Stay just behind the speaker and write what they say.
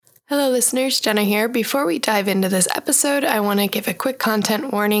Hello listeners, Jenna here. Before we dive into this episode, I want to give a quick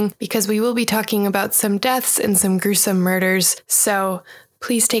content warning because we will be talking about some deaths and some gruesome murders, so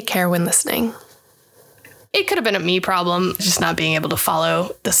please take care when listening. It could have been a me problem, just not being able to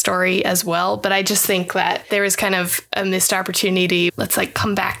follow the story as well, but I just think that there was kind of a missed opportunity. Let's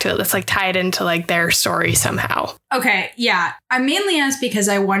come back to it. Let's tie it into their story somehow. Okay, yeah. I mainly asked because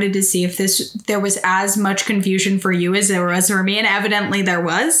I wanted to see if there was as much confusion for you as there was for me, and evidently there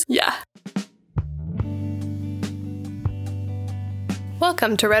was. Yeah.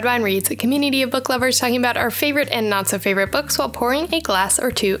 Welcome to Red Wine Reads, a community of book lovers talking about our favorite and not so favorite books while pouring a glass or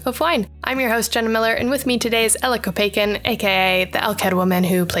two of wine. I'm your host, Jenna Miller, and with me today is Ella Kopeikin, aka the Elkhead woman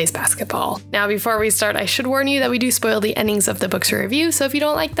who plays basketball. Now, before we start, I should warn you that we do spoil the endings of the books we review, so if you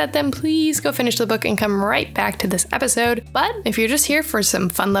don't like that, then please go finish the book and come right back to this episode. But if you're just here for some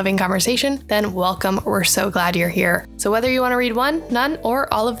fun-loving conversation, then welcome. We're so glad you're here. So whether you want to read one, none,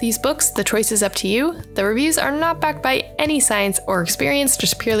 or all of these books, the choice is up to you. The reviews are not backed by any science or experience,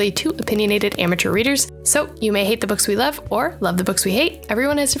 just purely two opinionated amateur readers. So you may hate the books we love or love the books we hate.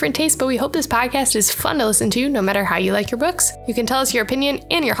 Everyone has different tastes, but we hope this podcast is fun to listen to no matter how you like your books. You can tell us your opinion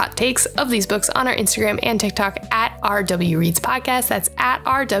and your hot takes of these books on our Instagram and TikTok at RW Reads Podcast. That's at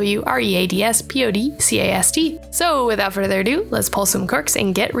RWREADSPODCAST. So without further ado, let's pull some corks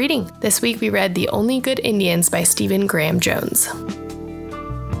and get reading. This week we read The Only Good Indians by Stephen Graham Jones.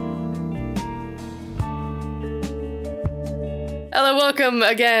 Hello, welcome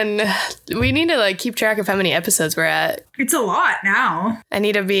again. We need to keep track of how many episodes we're at. It's a lot now. I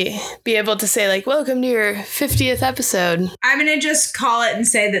need to be able to say welcome to your 50th episode. I'm going to just call it and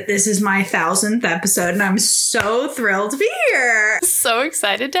say that this is my 1000th episode, and I'm so thrilled to be here. So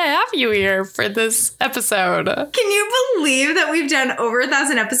excited to have you here for this episode. Can you believe that we've done over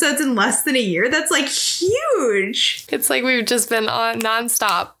 1,000 episodes in less than a year? That's huge. It's we've just been on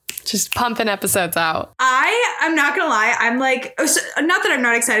nonstop. Just pumping episodes out. I'm not gonna lie. I'm not that I'm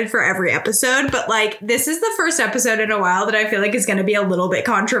not excited for every episode, but this is the first episode in a while that I feel is going to be a little bit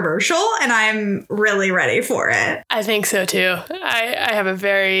controversial, and I'm really ready for it. I think so too. I have a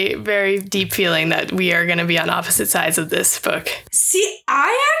very, very deep feeling that we are going to be on opposite sides of this book. See,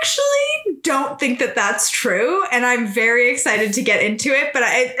 I actually don't think that that's true, and I'm very excited to get into it. But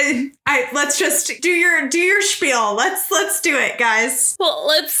I let's just do your spiel. Let's do it, guys. Well,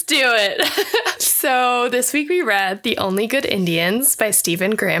 let's do it. So this week we read The Only Good Indians by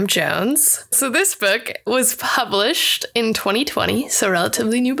Stephen Graham Jones. So this book was published in 2020, so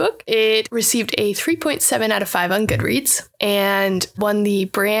relatively new book. It received a 3.7 out of 5 on Goodreads and won the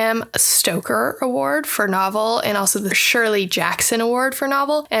Bram Stoker Award for novel and also the Shirley Jackson Award for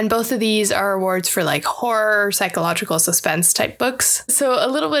novel. And both of these are awards for horror, psychological suspense type books. So a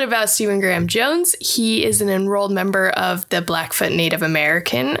little bit about Stephen Graham Jones. He is an enrolled member of the Blackfoot Native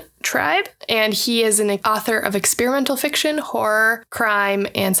American tribe, and he is an author of experimental fiction, horror, crime,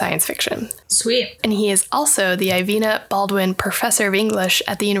 and science fiction. Sweet. And he is also the Ivina Baldwin Professor of English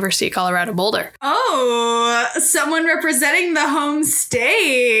at the University of Colorado Boulder. Oh, someone representing the home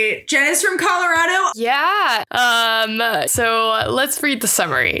state. Jenna's from Colorado? Yeah. So let's read the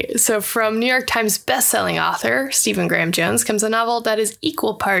summary. So from New York Times bestselling author Stephen Graham Jones comes a novel that is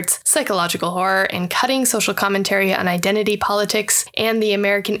equal parts psychological horror and cutting social commentary on identity politics and the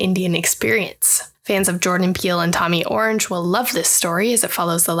American Indian experience. Fans of Jordan Peele and Tommy Orange will love this story as it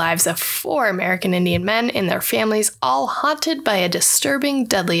follows the lives of 4 American Indian men and their families, all haunted by a disturbing,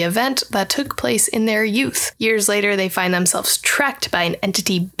 deadly event that took place in their youth. Years later, they find themselves tracked by an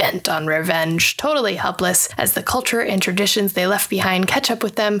entity bent on revenge, totally helpless as the culture and traditions they left behind catch up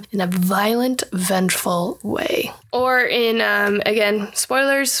with them in a violent, vengeful way. Or in, again,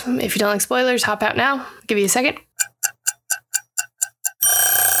 spoilers. If you don't like spoilers, hop out now. I'll give you a second.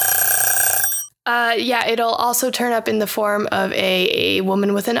 It'll also turn up in the form of a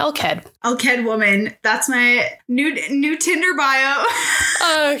woman with an elk head. Elkhead woman. That's my new Tinder bio.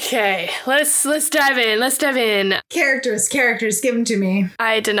 Okay, let's dive in. Characters, give them to me.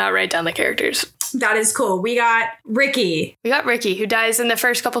 I did not write down the characters. That is cool. We got Ricky. Who dies in the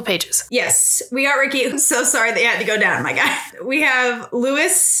first couple pages. Yes, we got Ricky. I'm so sorry that you had to go down, my guy. We have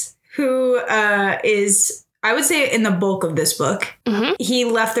Lewis, who is, I would say, in the bulk of this book. Mm-hmm. He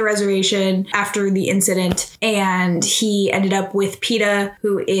left the reservation after the incident, and he ended up with PETA,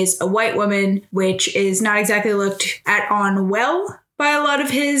 who is a white woman, which is not exactly looked at on well by a lot of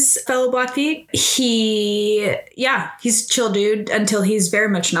his fellow Blackfeet. He's chill dude until he's very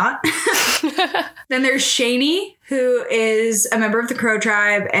much not. Then there's Shaney, who is a member of the Crow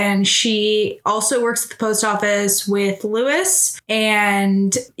tribe, and she also works at the post office with Lewis.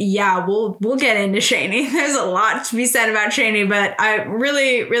 And yeah, we'll get into Shaney. There's a lot to be said about Shaney, but I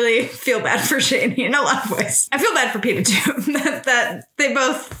really, really feel bad for Shaney in a lot of ways. I feel bad for Peeta too, that they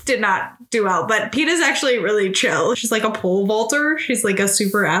both did not do well, but Peeta's actually really chill. She's like a pole vaulter. She's like a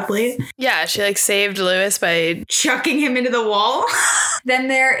super athlete. Yeah, she like saved Lewis by chucking him into the wall. Then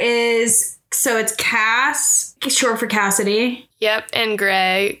there is, so it's Cass, short for Cassidy. Yep, and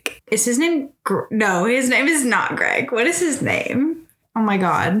Greg. Is his name? No, his name is not Greg. What is his name? Oh my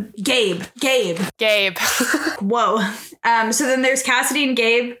God. Gabe. Whoa. So then there's Cassidy and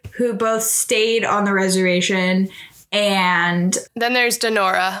Gabe, who both stayed on the reservation. And then there's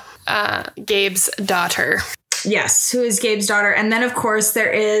Denora, Gabe's daughter. Yes, who is Gabe's daughter. And then, of course,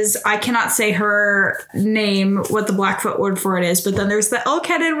 there is, I cannot say her name, what the Blackfoot word for it is, but then there's the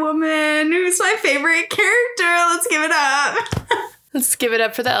elk-headed woman, who's my favorite character. Let's give it up. Let's give it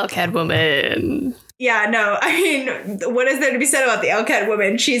up for the elk-head woman. Yeah, no, I mean, what is there to be said about the elk-head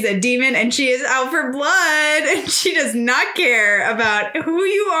woman? She's a demon and she is out for blood, and she does not care about who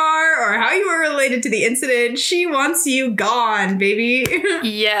you are or how you are related to the incident. She wants you gone, baby.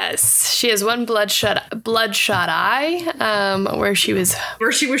 Yes, she has one bloodshot eye, where she was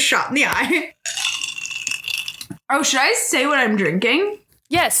shot in the eye. Oh, should I say what I'm drinking?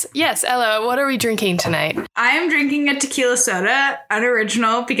 Yes, Ella, what are we drinking tonight? I am drinking a tequila soda,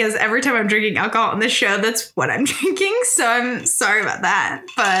 unoriginal, because every time I'm drinking alcohol on this show, that's what I'm drinking. So I'm sorry about that,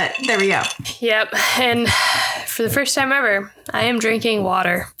 but there we go. Yep, and for the first time ever, I am drinking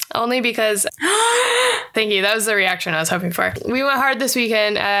water. Only because, thank you, that was the reaction I was hoping for. We went hard this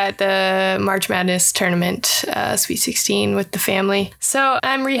weekend at the March Madness tournament, Sweet 16 with the family. So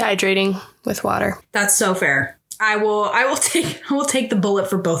I'm rehydrating with water. That's so fair. I will take the bullet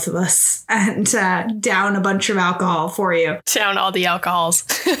for both of us and down a bunch of alcohol for you. Down all the alcohols.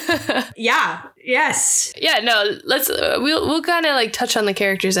 Yeah. Yes. Yeah. No. We'll kind of like touch on the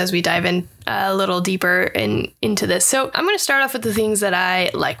characters as we dive in a little deeper into this. So I'm going to start off with the things that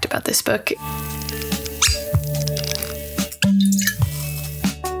I liked about this book.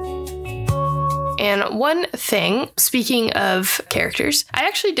 And one thing, speaking of characters, I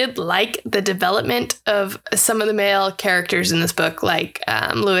actually did like the development of some of the male characters in this book, like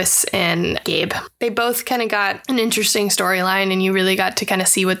Lewis and Gabe. They both kind of got an interesting storyline, and you really got to kind of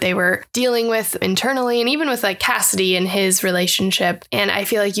see what they were dealing with internally, and even with like Cassidy and his relationship. And I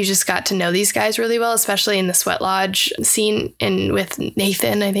feel like you just got to know these guys really well, especially in the Sweat Lodge scene, and with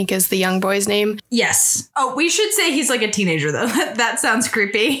Nathan, I think is the young boy's name. Yes. Oh, we should say he's like a teenager though. That sounds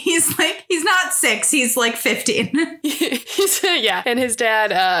creepy. He's not 6. He's like 15. Yeah. And his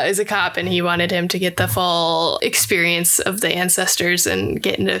dad is a cop, and he wanted him to get the full experience of the ancestors and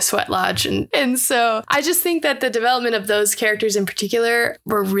get into Sweat Lodge. And so I just think that the development of those characters in particular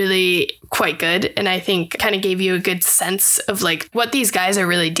were really quite good. And I think kind of gave you a good sense of like what these guys are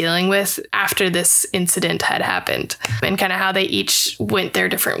really dealing with after this incident had happened, and kind of how they each went their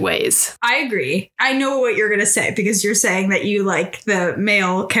different ways. I agree. I know what you're going to say, because you're saying that you like the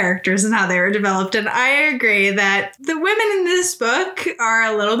male characters and how they were developed. And I agree that the women in this book are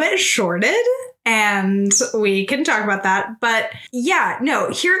a little bit shorted, and we can talk about that. But yeah, no,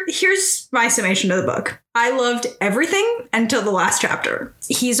 here's my summation of the book. I loved everything until the last chapter.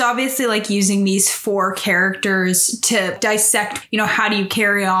 He's obviously like using these 4 characters to dissect, how do you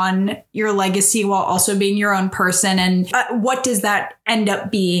carry on your legacy while also being your own person? And what does that end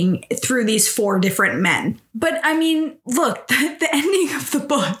up being through these 4 different men? But I mean, look, the ending of the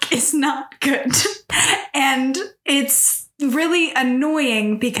book is not good. And it's really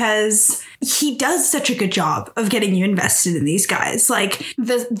annoying because he does such a good job of getting you invested in these guys. Like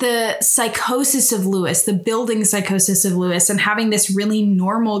the psychosis of Lewis, the building psychosis of Lewis, and having this really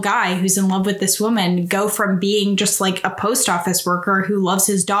normal guy who's in love with this woman go from being just like a post office worker who loves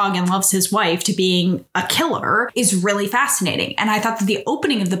his dog and loves his wife to being a killer is really fascinating. And I thought that the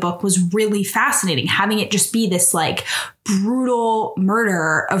opening of the book was really fascinating, having it just be this like brutal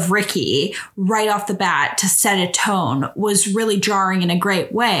murder of Ricky right off the bat to set a tone was really jarring in a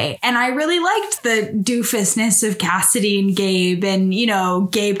great way. And I really liked the doofusness of Cassidy and Gabe, and,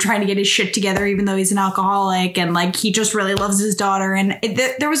 Gabe trying to get his shit together even though he's an alcoholic, and like he just really loves his daughter. And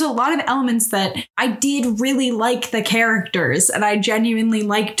there was a lot of elements that I did really like the characters, and I genuinely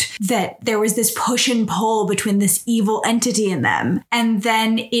liked that there was this push and pull between this evil entity in them. And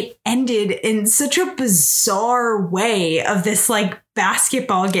then it ended in such a bizarre way of this like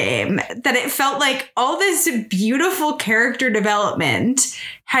basketball game that it felt like all this beautiful character development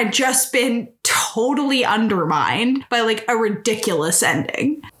had just been totally undermined by like a ridiculous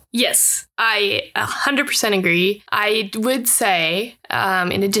ending. Yes, I 100% agree. I would say,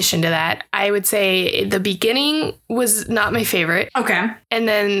 in addition to that, I would say the beginning was not my favorite. Okay. And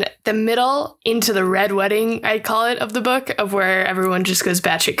then the middle into the red wedding, I call it, of the book, of where everyone just goes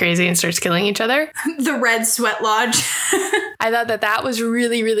batshit crazy and starts killing each other. The Red Sweat Lodge. I thought that was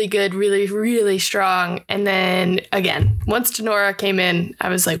really, really good, really, really strong. And then again, once Denora came in, I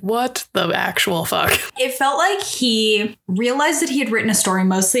was like, what the actual fuck? It felt like he realized that he had written a story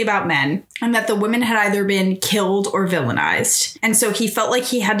mostly about men and that the women had either been killed or villainized. And so he felt like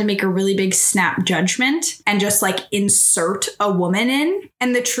he had to make a really big snap judgment and just like insert a woman in.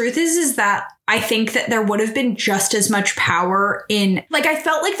 And the truth is that I think that there would have been just as much power in, like, I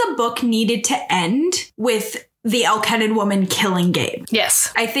felt like the book needed to end with the Elk-Headed woman killing Gabe.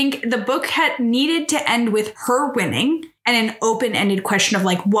 Yes. I think the book had needed to end with her winning and an open-ended question of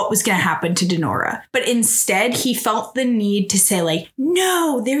like what was going to happen to Denora. But instead, he felt the need to say like,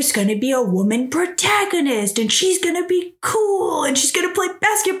 no, there's going to be a woman protagonist and she's going to be cool and she's going to play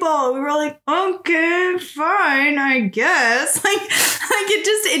basketball. We were like, okay, fine, I guess. Like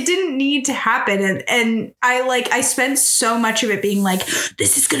it didn't need to happen. And I spent so much of it being like,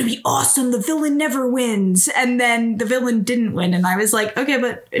 this is going to be awesome. The villain never wins. And then the villain didn't win. And I was like, okay,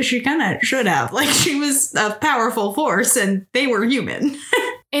 but she kind of should have. Like, she was a powerful force and they were human.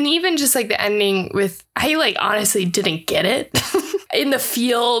 And even just like the ending with, I like honestly didn't get it in the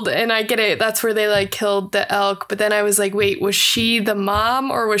field. And I get it. That's where they like killed the elk. But then I was like, wait, was she the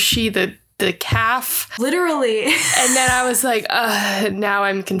mom or was she the calf? Literally. And then I was like, now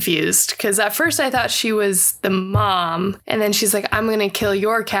I'm confused. Because at first I thought she was the mom. And then she's like, I'm going to kill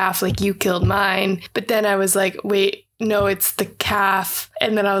your calf like you killed mine. But then I was like, wait, no, it's the calf.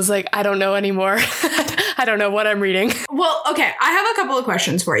 And then I was like, I don't know anymore. I don't know what I'm reading. Well, okay, I have a couple of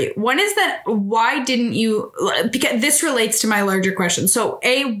questions for you. One is that why didn't you, because this relates to my larger question. So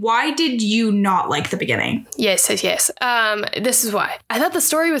why did you not like the beginning? Yes. This is why. I thought the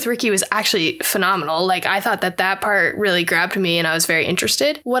story with Ricky was actually phenomenal. Like, I thought that part really grabbed me and I was very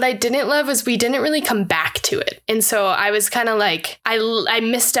interested. What I didn't love was we didn't really come back to it. And so I was kind of like, I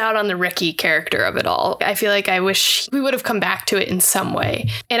missed out on the Ricky character of it all. I feel like I wish we would have come back to it in some way.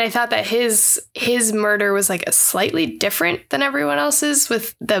 And I thought that his murder was like a slightly different than everyone else's,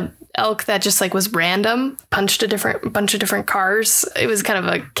 with the elk that just like was random, punched a bunch of different cars. It was kind of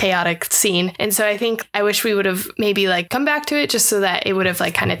a chaotic scene. And so I think I wish we would have maybe like come back to it just so that it would have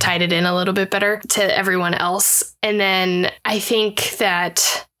like kind of tied it in a little bit better to everyone else. And then I think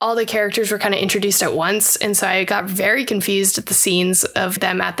that all the characters were kind of introduced at once. And so I got very confused at the scenes of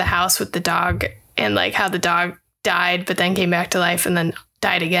them at the house with the dog and like how the dog died, but then came back to life and then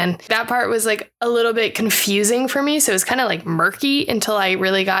died again. That part was like a little bit confusing for me. So it was kind of like murky until I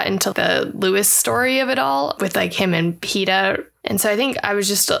really got into the Lewis story of it all with like him and Peeta. And so I think I was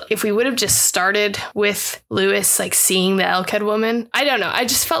just, if we would have just started with Lewis, like seeing the Elk-Head woman, I don't know. I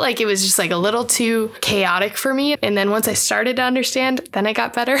just felt like it was just like a little too chaotic for me. And then once I started to understand, then I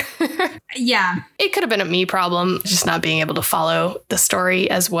got better. Yeah. It could have been a me problem, just not being able to follow the story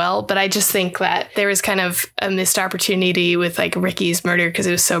as well. But I just think that there was kind of a missed opportunity with like Ricky's murder because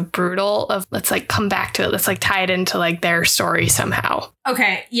it was so brutal of let's like come back to it. Let's like tie it into like their story somehow.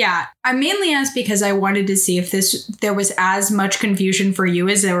 Okay, yeah. I mainly asked because I wanted to see if there was as much confusion for you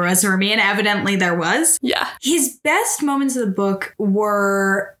as there was for me, and evidently there was. Yeah. His best moments of the book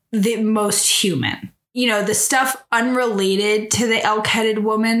were the most human. You know, the stuff unrelated to the elk-headed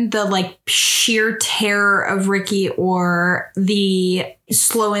woman, the like sheer terror of Ricky or the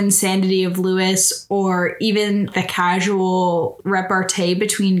slow insanity of Lewis or even the casual repartee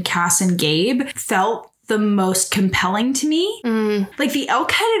between Cass and Gabe felt the most compelling to me. Like the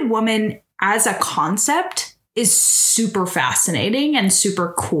elk-headed woman as a concept is super fascinating and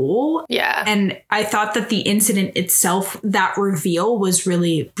super cool. Yeah. And I thought that the incident itself, that reveal was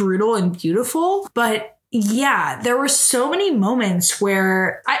really brutal and beautiful. But yeah, there were so many moments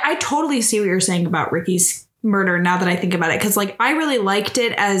where I totally see what you're saying about Ricky's murder now that I think about it. Because like I really liked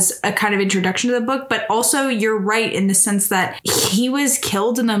it as a kind of introduction to the book. But also you're right in the sense that he was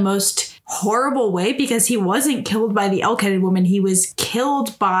killed in the most horrible way because he wasn't killed by the elk-headed woman. He was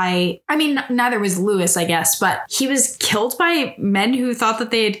killed by, I mean, neither was Lewis, I guess, but he was killed by men who thought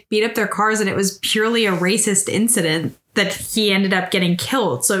that they had beat up their cars and it was purely a racist incident that he ended up getting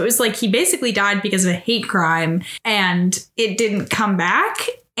killed. So it was like he basically died because of a hate crime and it didn't come back.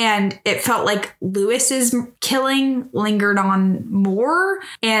 And it felt like Lewis's killing lingered on more.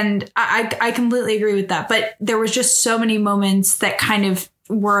 And I completely agree with that. But there was just so many moments that kind of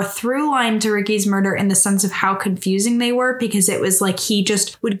were a through line to Ricky's murder in the sense of how confusing they were, because it was like he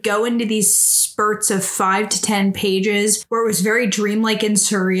just would go into these spurts of 5 to 10 pages where it was very dreamlike and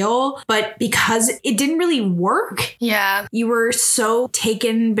surreal, but because it didn't really work. Yeah. You were so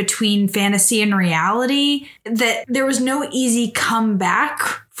taken between fantasy and reality that there was no easy comeback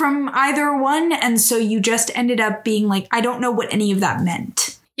from either one. And so you just ended up being like, I don't know what any of that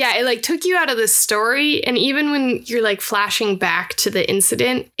meant. Yeah, it like took you out of the story. And even when you're like flashing back to the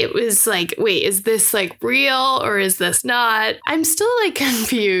incident, it was like, wait, is this like real or is this not? I'm still like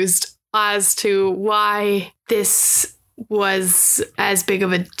confused as to why this was as big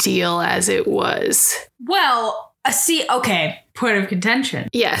of a deal as it was. Well, okay, point of contention.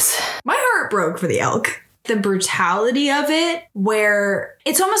 Yes. My heart broke for the elk. The brutality of it, where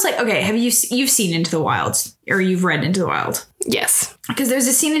it's almost like, okay, you've seen Into the Wild, or you've read Into the Wild? Yes. Because there's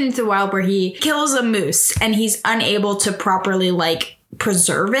a scene in Into the Wild where he kills a moose and he's unable to properly like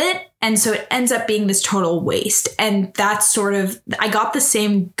preserve it. And so it ends up being this total waste. And that's sort of, I got the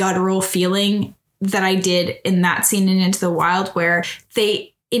same guttural feeling that I did in that scene in Into the Wild, where they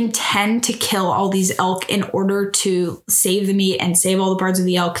intend to kill all these elk in order to save the meat and save all the parts of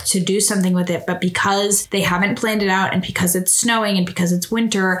the elk to do something with it. But because they haven't planned it out, and because it's snowing and because it's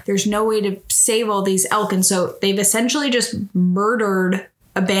winter, there's no way to save all these elk. And so they've essentially just murdered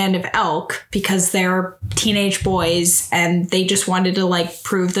a band of elk because they're teenage boys and they just wanted to like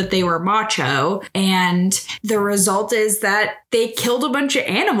prove that they were macho. And the result is that they killed a bunch of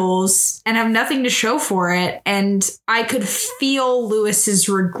animals and have nothing to show for it. And I could feel Lewis's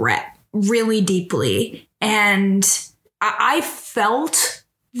regret really deeply. And I felt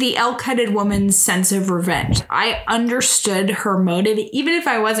the elk-headed woman's sense of revenge. I understood her motive. Even if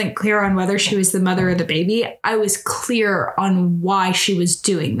I wasn't clear on whether she was the mother of the baby, I was clear on why she was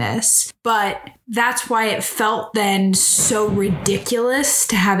doing this. But that's why it felt then so ridiculous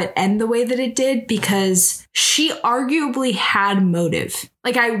to have it end the way that it did, because she arguably had motive.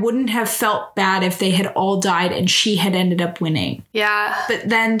 Like, I wouldn't have felt bad if they had all died and she had ended up winning. Yeah. But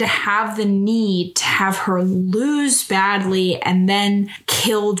then to have the need to have her lose badly and then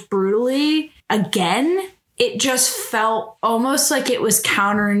killed brutally again, it just felt almost like it was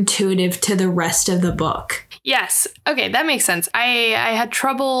counterintuitive to the rest of the book. Yes. Okay, that makes sense. I had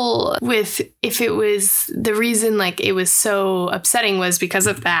trouble with if it was the reason like it was so upsetting was because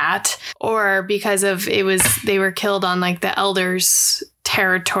of that, or because of they were killed on like the elders'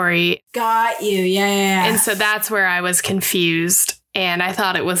 territory. Got you. Yeah. And so that's where I was confused. And I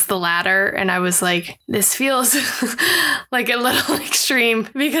thought it was the latter. And I was like, this feels like a little extreme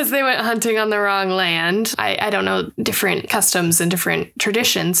because they went hunting on the wrong land. I don't know different customs and different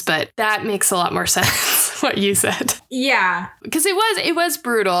traditions, but that makes a lot more sense, what you said. Yeah. Because it was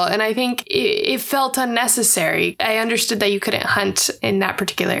brutal. And I think it felt unnecessary. I understood that you couldn't hunt in that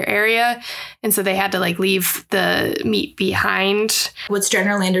particular area. And so they had to like leave the meat behind. What's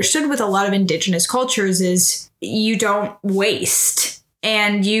generally understood with a lot of indigenous cultures is you don't waste,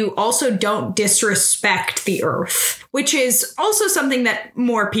 and you also don't disrespect the earth, which is also something that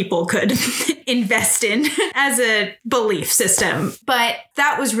more people could invest in as a belief system. But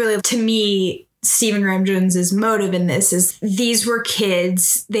that was really, to me, Stephen Graham Jones's motive in this is these were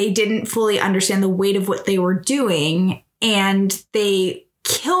kids. They didn't fully understand the weight of what they were doing, and they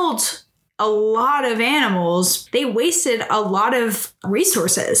killed a lot of animals. They wasted a lot of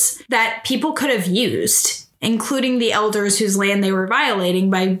resources that people could have used, including the elders whose land they were violating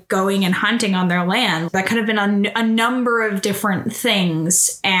by going and hunting on their land. That could have been a number of different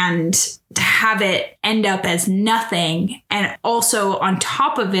things, and to have it end up as nothing, and also on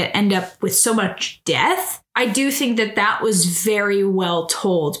top of it end up with so much death. I do think that was very well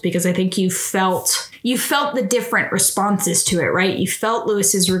told, because I think you felt the different responses to it, right? You felt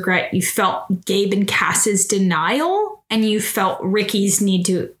Lewis's regret, you felt Gabe and Cass's denial, and you felt Ricky's need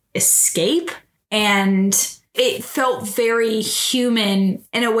to escape. And it felt very human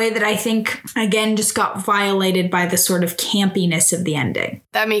in a way that I think, again, just got violated by the sort of campiness of the ending.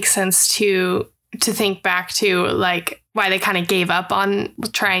 That makes sense to think back to like why they kind of gave up on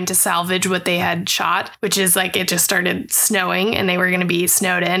trying to salvage what they had shot, which is like it just started snowing and they were going to be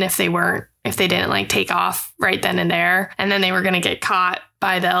snowed in if they didn't like take off right then and there. And then they were going to get caught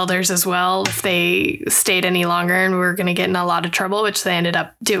by the elders as well if they stayed any longer, and we were going to get in a lot of trouble, which they ended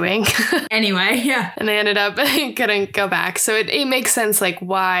up doing. Anyway, yeah. And they ended up couldn't go back. So it makes sense like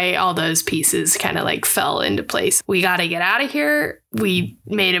why all those pieces kind of like fell into place. We got to get out of here. We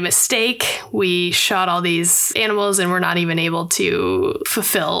made a mistake. We shot all these animals and we're not even able to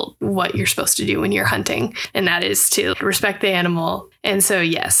fulfill what you're supposed to do when you're hunting. And that is to respect the animal And so,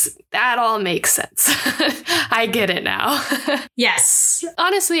 yes, that all makes sense. I get it now. Yes.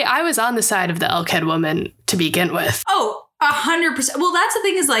 Honestly, I was on the side of the Elkhead woman to begin with. Oh, 100%. Well, that's the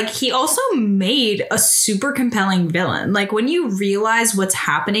thing is like he also made a super compelling villain. Like when you realize what's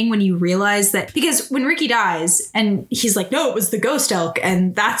happening, when you realize that because when Ricky dies and he's like, no, it was the ghost elk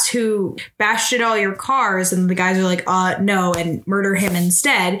and that's who bashed in all your cars. And the guys are like, no, and murder him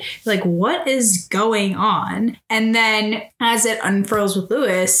instead. Like, what is going on? And then as it unfurls with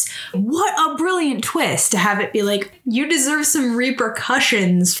Lewis, what a brilliant twist to have it be like, you deserve some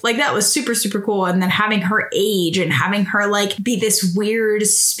repercussions. Like that was super, super cool. And then having her age and having her like be this weird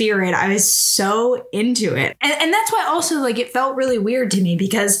spirit. I was so into it. And that's why also like it felt really weird to me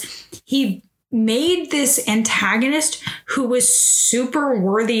because he made this antagonist who was super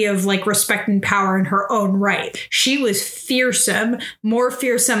worthy of like respect and power in her own right. She was fearsome, more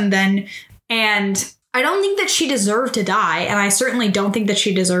fearsome than, and I don't think that she deserved to die. And I certainly don't think that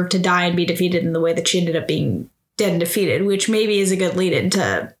she deserved to die and be defeated in the way that she ended up being dead and defeated, which maybe is a good lead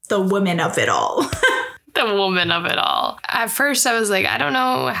into the woman of it all. The woman of it all. At first, I was like, I don't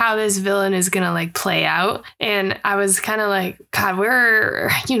know how this villain is going to like play out. And I was kind of like, God, we're,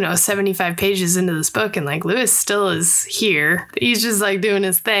 75 pages into this book and like Lewis still is here. He's just like doing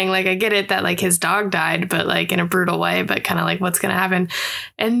his thing. Like, I get it that like his dog died, but like in a brutal way, but kind of like what's going to happen.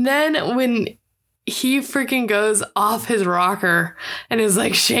 And then when he freaking goes off his rocker and is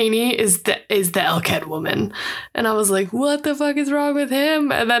like, Shani is the Elkhead woman. And I was like, what the fuck is wrong with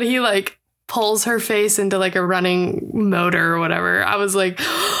him? And then he like pulls her face into like a running motor or whatever. I was like,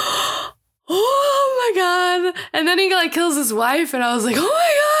 oh my God. And then he like kills his wife and I was like, oh my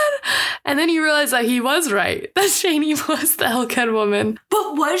God. And then you realize that he was right. That Shani was the Elkhead woman.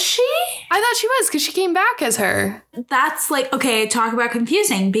 But was she? I thought she was because she came back as her. That's like, okay, talk about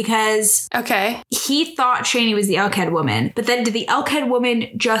confusing because he thought Shani was the Elkhead woman. But then did the Elkhead woman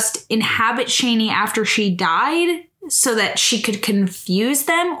just inhabit Shani after she died? So that she could confuse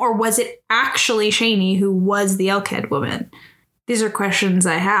them? Or was it actually Shani who was the Elkhead woman? These are questions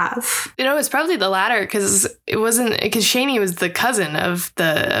I have. It's probably the latter because Shani was the cousin of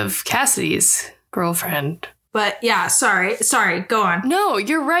Cassidy's girlfriend. But yeah, sorry, go on. No,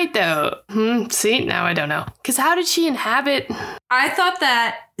 you're right though. See, now I don't know. Because how did she inhabit? I thought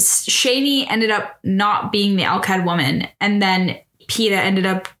that Shani ended up not being the Elkhead woman and then Peeta ended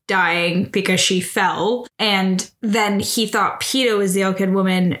up dying because she fell. And then he thought Peeta was the Elkhead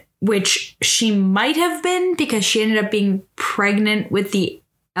woman, which she might have been because she ended up being pregnant with the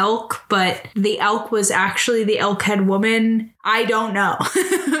elk, but the elk was actually the Elkhead woman. I don't know.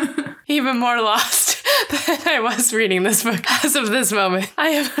 Even more lost than I was reading this book as of this moment. I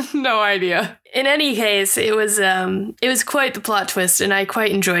have no idea. In any case, it was quite the plot twist, and I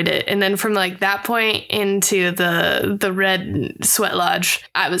quite enjoyed it. And then from like that point into the Red Sweat Lodge,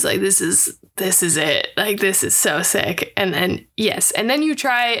 I was like, this is it. Like, this is so sick. And then, yes. And then you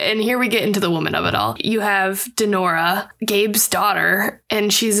try, and here we get into the woman of it all. You have Denora, Gabe's daughter,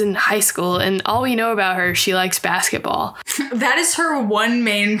 and she's in high school, and all we know about her, she likes basketball. That is her one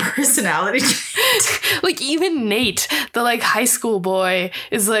main personality trait. Like, even Nate, the like high school boy,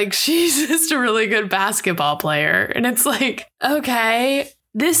 is like, she's just a really good basketball player. And it's like, okay,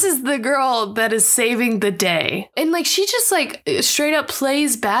 this is the girl that is saving the day. And like, she just like straight up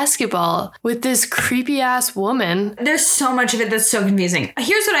plays basketball with this creepy ass woman. There's so much of it that's so confusing.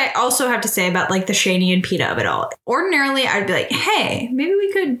 Here's what I also have to say about like the Shani and Peeta of it all. Ordinarily, I'd be like, hey, maybe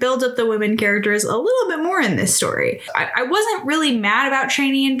we could build up the women characters a little bit more in this story. I wasn't really mad about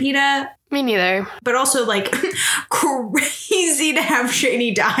Shani and Peeta. Me neither. But also, like, crazy to have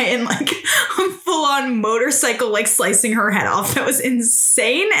Shani die in, like, a full-on motorcycle, like, slicing her head off. That was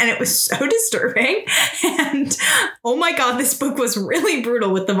insane, and it was so disturbing. And, oh my God, this book was really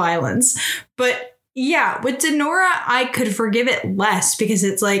brutal with the violence. But yeah, with Denora, I could forgive it less because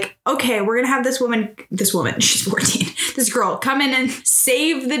it's like, okay, we're going to have this woman, she's 14, this girl come in and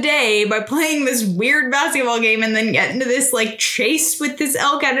save the day by playing this weird basketball game and then get into this like chase with this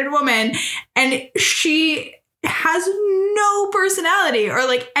elk-headed woman. And she has no personality or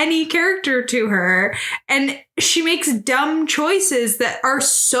like any character to her. And she makes dumb choices that are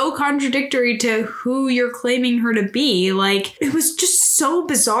so contradictory to who you're claiming her to be. Like, it was just so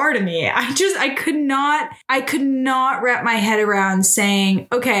bizarre to me. I could not wrap my head around saying,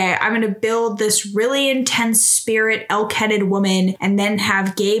 okay, I'm going to build this really intense spirit elk-headed woman and then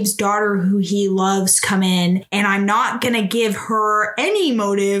have Gabe's daughter who he loves come in. And I'm not going to give her any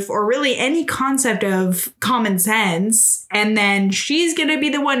motive or really any concept of common sense. And then she's going to be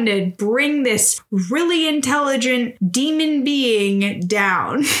the one to bring this really intelligent demon being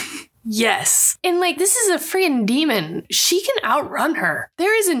down. Yes. And like, this is a freaking demon. She can outrun her.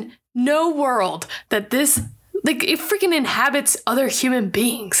 There is no world that this, like, it freaking inhabits other human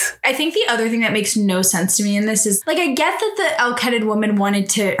beings. I think the other thing that makes no sense to me in this is, like, I get that the elk-headed woman wanted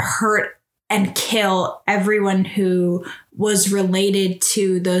to hurt and kill everyone who was related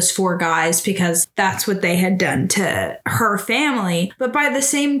to those 4 guys because that's what they had done to her family. But by the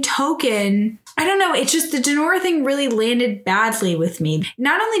same token, I don't know, it's just the Denora thing really landed badly with me.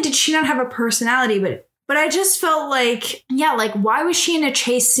 Not only did she not have a personality, but I just felt like, yeah, like, why was she in a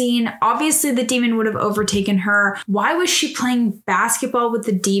chase scene? Obviously, the demon would have overtaken her. Why was she playing basketball with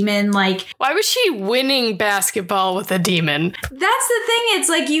the demon? Like, why was she winning basketball with a demon? That's the thing. It's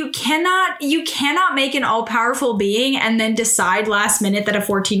like, you cannot make an all-powerful being and then decide last minute that a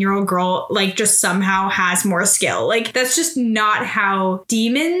 14-year-old girl, like, just somehow has more skill. Like, that's just not how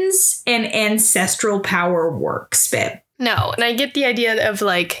demons and ancestral power works, babe. No, and I get the idea of,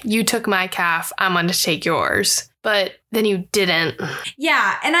 like, you took my calf, I'm going to take yours. But then you didn't.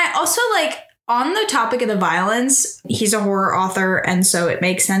 Yeah, and I also, like, on the topic of the violence, he's a horror author, and so it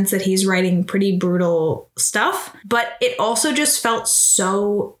makes sense that he's writing pretty brutal stuff. But it also just felt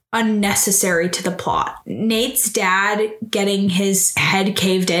so unnecessary to the plot. Nate's dad getting his head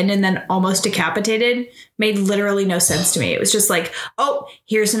caved in and then almost decapitated made literally no sense to me. It was just like, oh,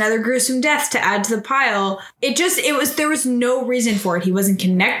 here's another gruesome death to add to the pile. There was no reason for it. He wasn't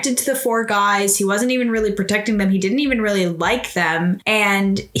connected to the 4 guys. He wasn't even really protecting them. He didn't even really like them.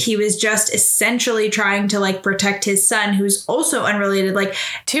 And he was just essentially trying to, like, protect his son, who's also unrelated. Like,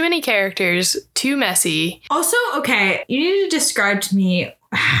 too many characters, too messy. Also, okay, you need to describe to me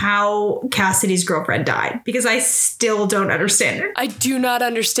how Cassidy's girlfriend died, because I still don't understand her. I do not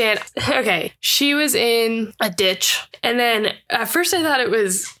understand. Okay, she was in a ditch, and then at first I thought it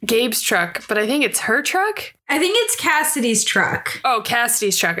was Gabe's truck, but I think it's her truck. I think it's Cassidy's truck. Oh,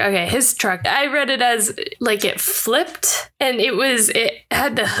 Cassidy's truck. Okay, his truck. I read it as, like, it flipped, and it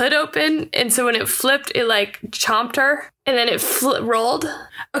had the hood open, and so when it flipped, it, like, chomped her, and then it rolled.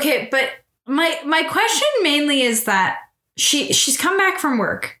 Okay, but my question mainly is that she's come back from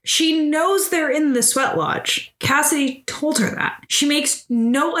work. She knows they're in the sweat lodge. Cassidy told her that. She makes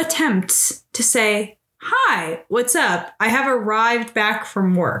no attempts to say, hi, what's up? I have arrived back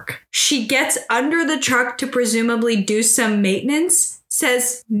from work. She gets under the truck to presumably do some maintenance,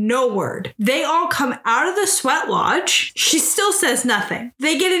 says no word. They all come out of the sweat lodge. She still says nothing.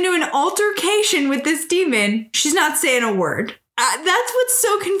 They get into an altercation with this demon. She's not saying a word. That's what's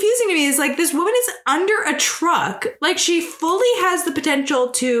so confusing to me, is like, this woman is under a truck. Like, she fully has the potential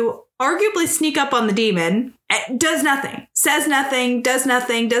to arguably sneak up on the demon, does nothing, says nothing, does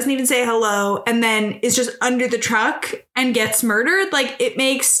nothing, doesn't even say hello, and then is just under the truck and gets murdered. Like, it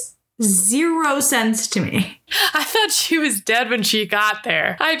makes zero sense to me. I thought she was dead when she got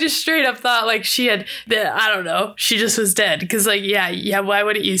there. I just straight up thought, like, she just was dead. Because, like, yeah, why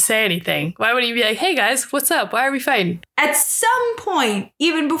wouldn't you say anything? Why wouldn't you be like, hey guys, what's up? Why are we fighting? At some point,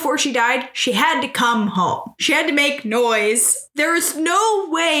 even before she died, she had to come home. She had to make noise. There is no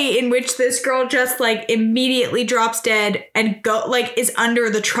way in which this girl just, like, immediately drops dead and is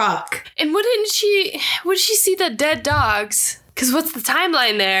under the truck. And would she see the dead dogs? Because what's the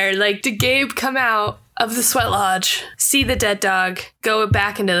timeline there? Like, did Gabe come out of the sweat lodge, see the dead dog, go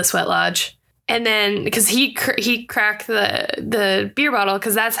back into the sweat lodge, and then, because he cracked the beer bottle,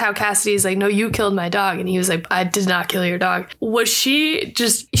 because that's how Cassidy's like, no, you killed my dog, and he was like, I did not kill your dog. Was she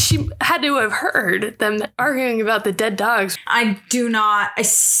had to have heard them arguing about the dead dogs. I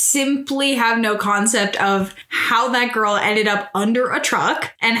simply have no concept of how that girl ended up under a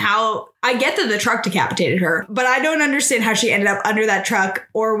truck, and how, I get that the truck decapitated her, but I don't understand how she ended up under that truck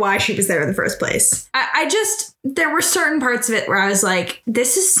or why she was there in the first place. There were certain parts of it where I was like,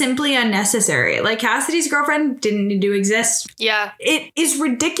 this is simply unnecessary. Like, Cassidy's girlfriend didn't need to exist. Yeah. It is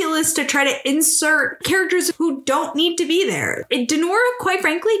ridiculous to try to insert characters who don't need to be there. Denora, quite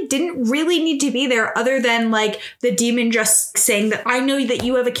frankly, didn't really need to be there, other than, like, the demon just saying that, I know that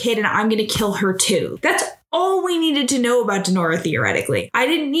you have a kid and I'm going to kill her too. That's all we needed to know about Denora, theoretically. I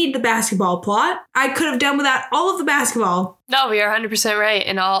didn't need the basketball plot. I could have done without all of the basketball. No, you're 100% right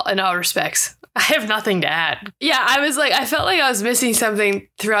in all respects. I have nothing to add. Yeah, I felt like I was missing something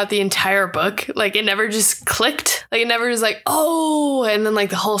throughout the entire book. Like, it never just clicked. Like, it never was like, oh, and then,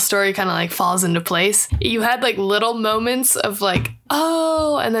 like, the whole story kind of, like, falls into place. You had, like, little moments of, like,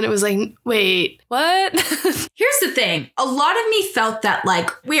 oh, and then it was like, wait, what? Here's the thing. A lot of me felt that, like,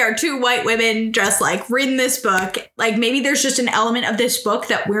 we are 2 white women just, like, reading this book. Like, maybe there's just an element of this book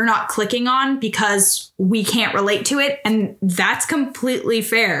that we're not clicking on because we can't relate to it. And that's completely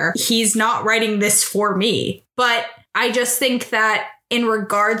fair. He's not writing this for me. But I just think that in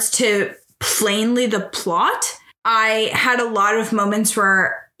regards to plainly the plot, I had a lot of moments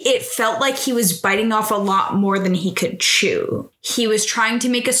where it felt like he was biting off a lot more than he could chew. He was trying to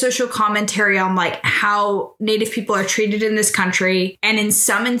make a social commentary on like how Native people are treated in this country. And in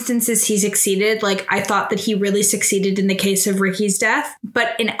some instances he succeeded. Like I thought that he really succeeded in the case of Ricky's death.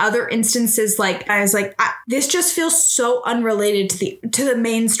 But in other instances, like I was like, this just feels so unrelated to the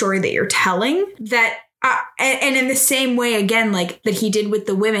main story that you're telling that and in the same way, again, like that he did with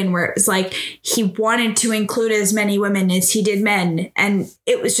the women, where it was like he wanted to include as many women as he did men. And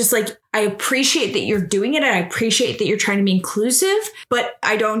it was just like, I appreciate that you're doing it. And I appreciate that you're trying to be inclusive, but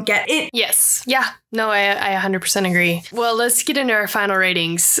I don't get it. Yes. Yeah. No, I 100% agree. Well, let's get into our final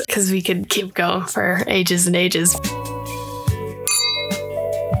ratings because we could keep going for ages and ages.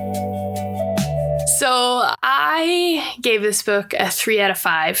 So I gave this book a 3 out of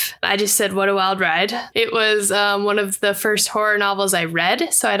 5. I just said, what a wild ride. It was one of the first horror novels I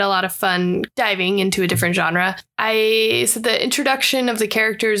read, so I had a lot of fun diving into a different genre. I said the introduction of the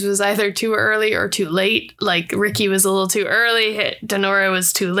characters was either too early or too late. Like Ricky was a little too early, Denora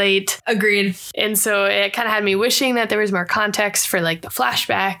was too late. Agreed. And so it kind of had me wishing that there was more context for like the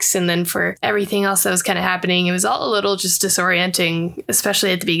flashbacks and then for everything else that was kind of happening. It was all a little just disorienting,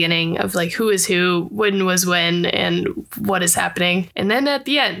 especially at the beginning of like who is who, when was when, and what is happening. And then at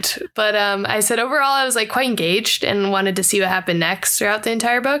the end. But I said overall I was like quite engaged and wanted to see what happened next throughout the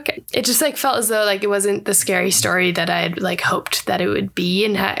entire book. It just like felt as though like it wasn't the scary story that I had like hoped that it would be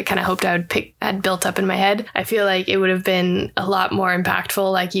and kind of hoped had built up in my head. I feel like it would have been a lot more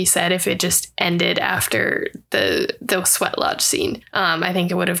impactful, like you said, if it just ended after the sweat lodge scene. I think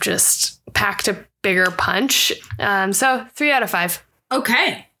it would have just packed a bigger punch. So 3 out of 5.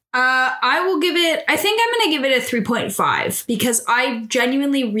 Okay. I think I'm going to give it a 3.5 because I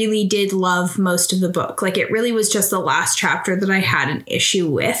genuinely really did love most of the book. Like it really was just the last chapter that I had an issue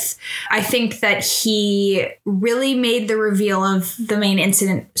with. I think that he really made the reveal of the main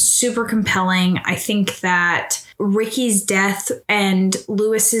incident super compelling. I think that Ricky's death and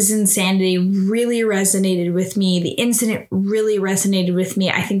Lewis's insanity really resonated with me. The incident really resonated with me.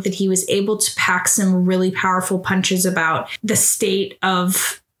 I think that he was able to pack some really powerful punches about the state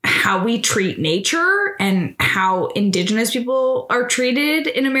of how we treat nature and how Indigenous people are treated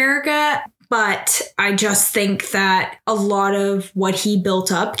in America. But I just think that a lot of what he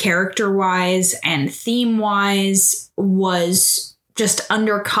built up character-wise and theme-wise was just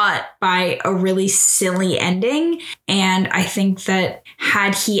undercut by a really silly ending. And I think that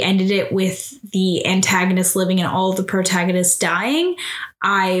had he ended it with the antagonist living and all of the protagonists dying,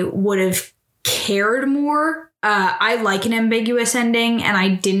 I would have cared more. I like an ambiguous ending, and I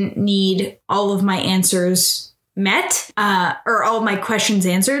didn't need all of my answers met, or all of my questions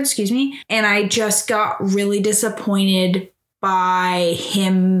answered, excuse me. And I just got really disappointed by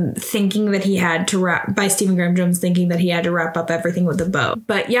him thinking that he had to by Stephen Graham Jones thinking that he had to wrap up everything with a bow.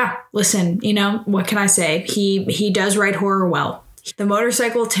 But yeah, listen, what can I say? He does write horror well. The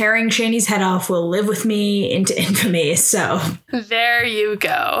motorcycle tearing Shaney's head off will live with me into infamy, so. There you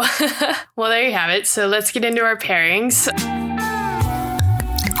go. Well, there you have it. So let's get into our pairings.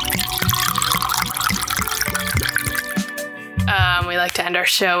 We like to end our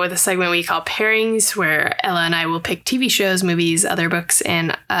show with a segment we call Pairings, where Ella and I will pick TV shows, movies, other books,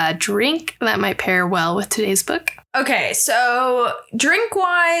 and a drink that might pair well with today's book. Okay, so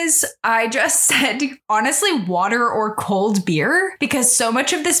drink-wise, I just said, honestly, water or cold beer, because so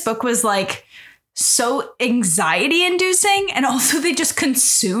much of this book was like so anxiety-inducing, and also they just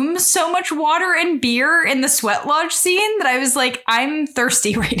consume so much water and beer in the sweat lodge scene that I was like, I'm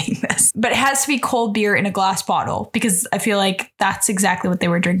thirsty reading this. But it has to be cold beer in a glass bottle, because I feel like that's exactly what they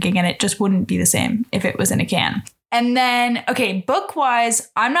were drinking, and it just wouldn't be the same if it was in a can. And then, okay,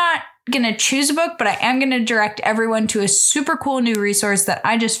 book-wise, I'm not going to choose a book, but I am going to direct everyone to a super cool new resource that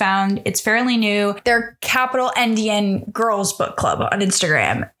I just found. It's fairly new. They're Capital NDN Girls Book Club on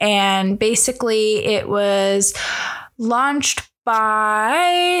Instagram. And basically it was launched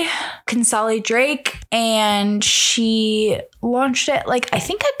by Kinsale Drake, and she launched it I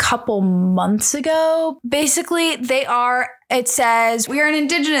think a couple months ago. Basically, it says, we are an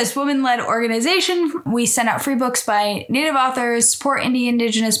Indigenous women-led organization. We send out free books by Native authors, support indie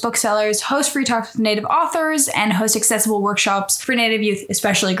Indigenous booksellers, host free talks with Native authors, and host accessible workshops for Native youth,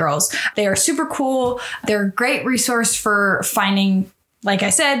 especially girls. They are super cool. They're a great resource for finding, like I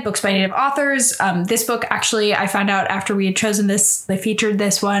said, books by Native authors. This book, actually, I found out after we had chosen this, they featured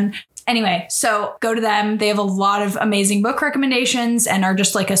this one. Anyway, so go to them. They have a lot of amazing book recommendations and are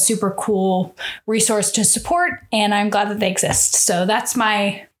just like a super cool resource to support. And I'm glad that they exist. So that's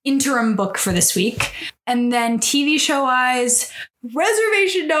my interim book for this week. And then TV show wise,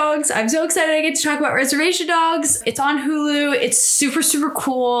 Reservation Dogs. I'm so excited I get to talk about Reservation Dogs. It's on Hulu. It's super, super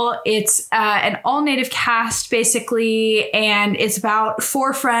cool. It's an all native cast basically. And it's about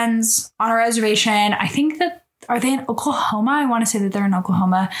 4 friends on a reservation. I think that, are they in Oklahoma? I want to say that they're in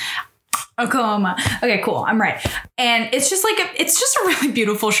Oklahoma. Okay, cool. I'm right. And it's just a really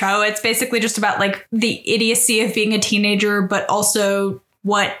beautiful show. It's basically just about like the idiocy of being a teenager, but also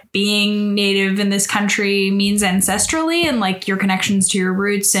what being native in this country means ancestrally and like your connections to your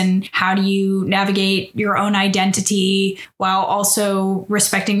roots and how do you navigate your own identity while also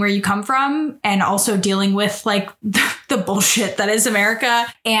respecting where you come from and also dealing with like the bullshit that is America.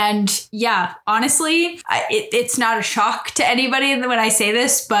 And yeah, honestly, it's not a shock to anybody when I say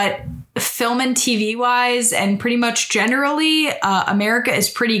this, but film and TV wise and pretty much generally, America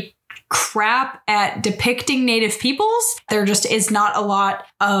is pretty crap at depicting Native peoples. There just is not a lot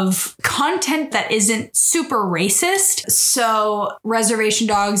of content that isn't super racist. So Reservation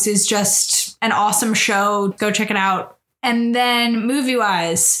Dogs is just an awesome show. Go check it out. And then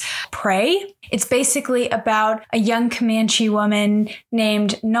movie-wise, Prey. It's basically about a young Comanche woman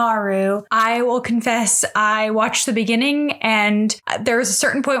named Naru. I will confess, I watched the beginning and there was a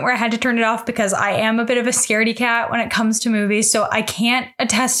certain point where I had to turn it off because I am a bit of a scaredy cat when it comes to movies, so I can't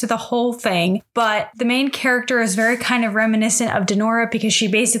attest to the whole thing. But the main character is very kind of reminiscent of Denora because she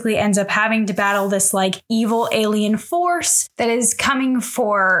basically ends up having to battle this like evil alien force that is coming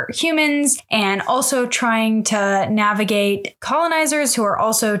for humans and also trying to navigate colonizers who are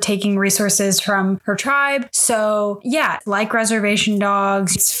also taking resources from her tribe. So yeah, like Reservation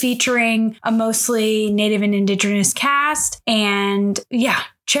Dogs, it's featuring a mostly Native and Indigenous cast. And yeah,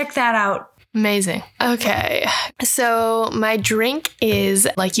 check that out. Amazing. Okay. So my drink is,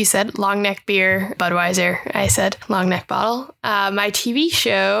 like you said, long neck beer, Budweiser. I said long neck bottle. My TV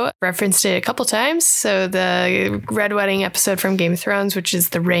show referenced it a couple times. So the Red Wedding episode from Game of Thrones, which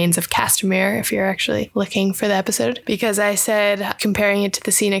is The Reigns of Castamere, if you're actually looking for the episode, because I said comparing it to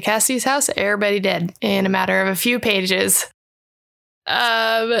the scene at Cassidy's house, everybody dead in a matter of a few pages.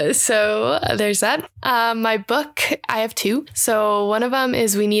 So there's that. My book, I have 2. So one of them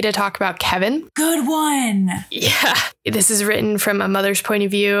is We Need to Talk About Kevin. Good one. Yeah. This is written from a mother's point of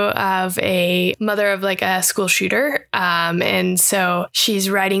view of a mother of like a school shooter. And so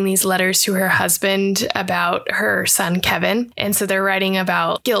she's writing these letters to her husband about her son, Kevin. And so they're writing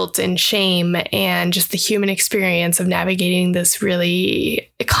about guilt and shame and just the human experience of navigating this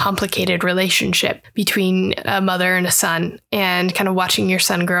really complicated relationship between a mother and a son and kind of watching your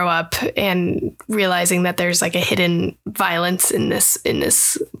son grow up and realizing that there's like a hidden violence in this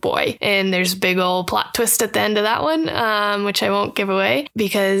boy. And there's a big old plot twist at the end of that one, which I won't give away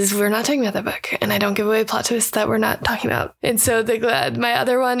because we're not talking about that book and I don't give away plot twists that we're not talking about. And so my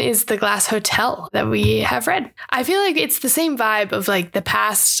other one is The Glass Hotel that we have read. I feel like it's the same vibe of like the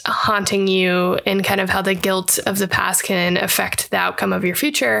past haunting you and kind of how the guilt of the past can affect the outcome of your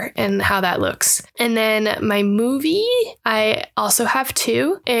future and how that looks. And then my movie, I also have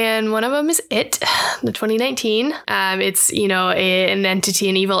 2, and one of them is It, the 2019. It's,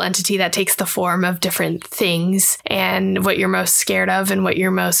 an evil entity that takes the form of different things and what you're most scared of and what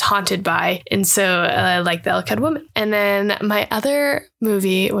you're most haunted by. And so like The Elkhead Woman. And then my other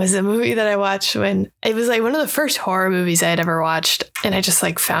movie was a movie that I watched when it was like one of the first horror movies I had ever watched. And I just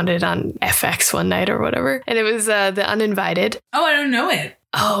like found it on FX one night or whatever. And it was The Uninvited. Oh, I don't know it.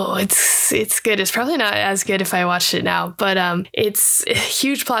 Oh, it's good. It's probably not as good if I watched it now, but it's a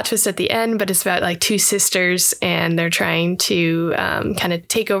huge plot twist at the end, but it's about like 2 sisters and they're trying to kind of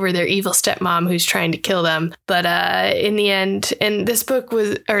take over their evil stepmom who's trying to kill them. But in the end, and this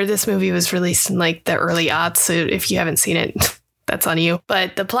movie was released in like the early aughts, so if you haven't seen it, that's on you.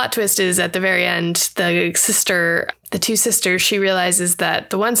 But the plot twist is at the very end, the 2 sisters, she realizes that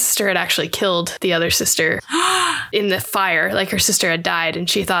the one sister had actually killed the other sister in the fire. Like her sister had died and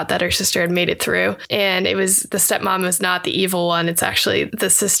she thought that her sister had made it through. And it was the stepmom was not the evil one. It's actually the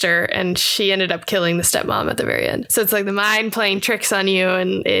sister. And she ended up killing the stepmom at the very end. So it's like the mind playing tricks on you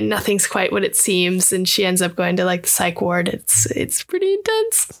and nothing's quite what it seems. And she ends up going to like the psych ward. It's pretty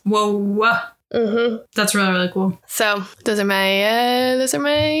intense. Whoa. Mm-hmm. That's really, really cool. So those are my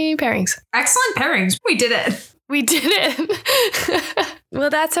pairings. Excellent pairings. We did it. We did it. Well,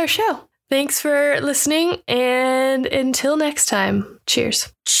 that's our show. Thanks for listening. And until next time,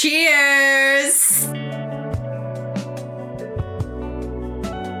 cheers. Cheers.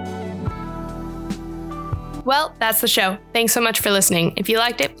 Well, that's the show. Thanks so much for listening. If you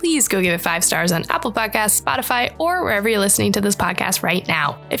liked it, please go give it 5 stars on Apple Podcasts, Spotify, or wherever you're listening to this podcast right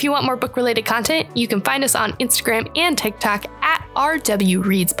now. If you want more book-related content, you can find us on Instagram and TikTok at RW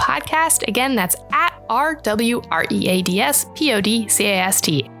Reads Podcast. Again, that's at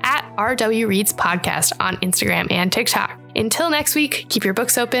RWREADSPODCAST at RW Reads Podcast on Instagram and TikTok. Until next week, keep your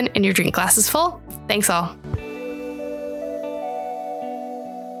books open and your drink glasses full. Thanks all.